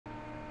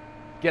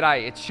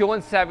G'day, it's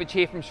Sean Savage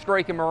here from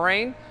Streaker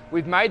Marine.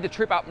 We've made the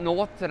trip up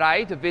north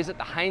today to visit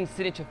the Haines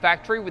Signature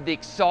factory with the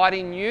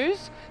exciting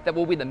news that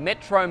we'll be the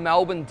Metro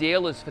Melbourne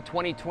dealers for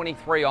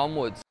 2023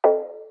 onwards.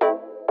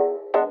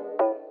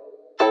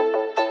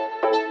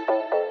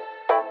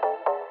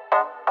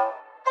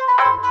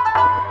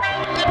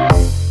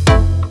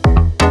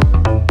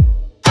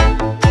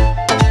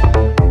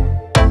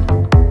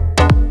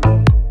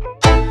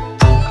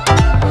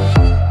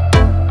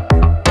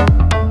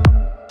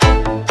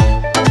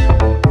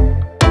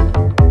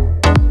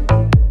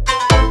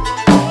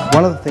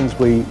 One of the things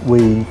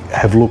we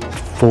have looked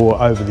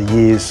for over the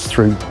years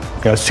through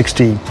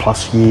 60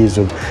 plus years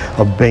of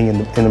being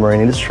in the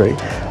marine industry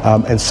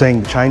and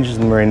seeing the changes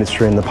in the marine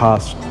industry in the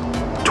past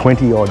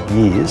 20 odd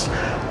years,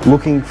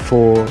 looking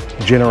for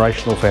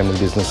generational family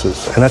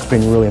businesses, and that's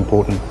been really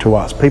important to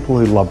us, people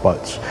who love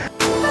boats.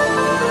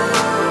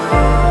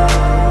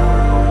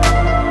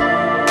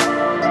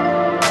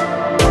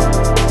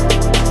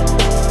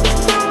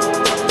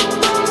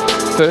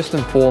 First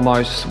and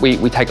foremost, we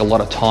take a lot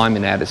of time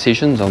in our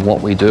decisions on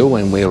what we do,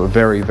 and we are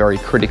very, very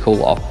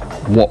critical of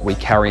what we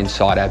carry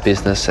inside our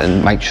business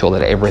and make sure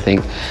that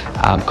everything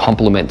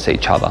complements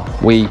each other.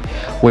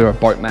 We're a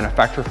boat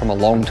manufacturer from a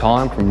long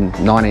time, from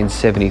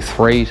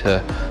 1973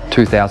 to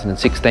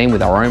 2016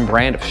 with our own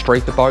brand of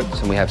Streaker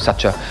Boats, and we have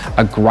such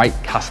a great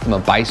customer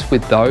base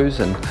with those.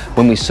 And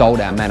when we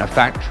sold our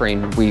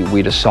manufacturing,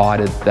 we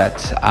decided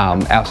that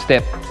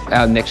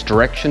our next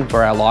direction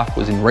for our life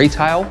was in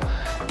retail.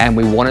 And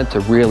we wanted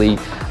to really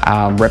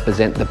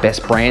represent the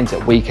best brands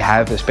that we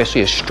have,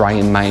 especially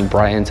Australian main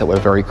brands that we're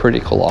very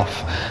critical of.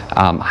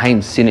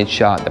 Haines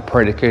Signature, the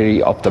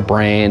pedigree of the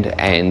brand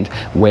and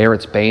where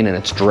it's been and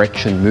its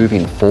direction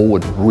moving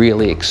forward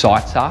really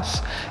excites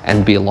us,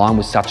 and be aligned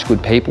with such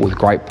good people with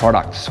great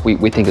products.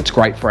 We think it's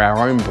great for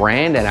our own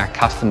brand and our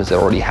customers that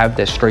already have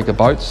their Streaker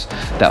boats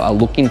that are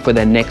looking for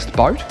their next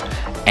boat,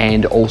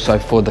 and also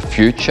for the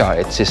future.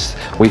 It's just,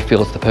 we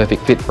feel it's the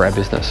perfect fit for our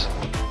business.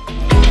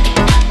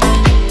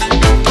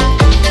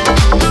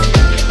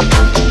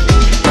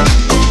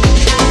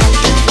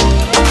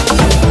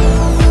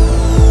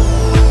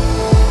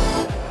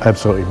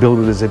 Absolutely, build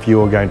it as if you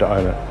were going to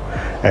own it.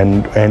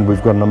 And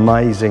we've got an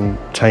amazing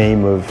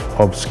team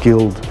of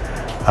skilled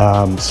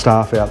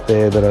staff out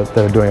there that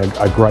are doing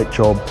a great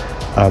job.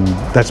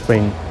 That's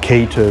been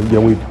key to,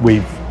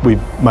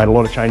 we've made a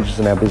lot of changes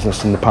in our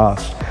business in the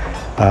past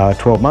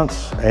 12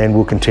 months, and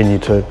we'll continue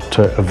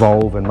to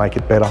evolve and make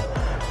it better.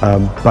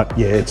 But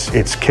yeah,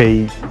 it's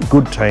key,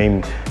 good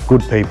team,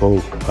 good people,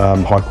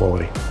 high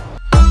quality.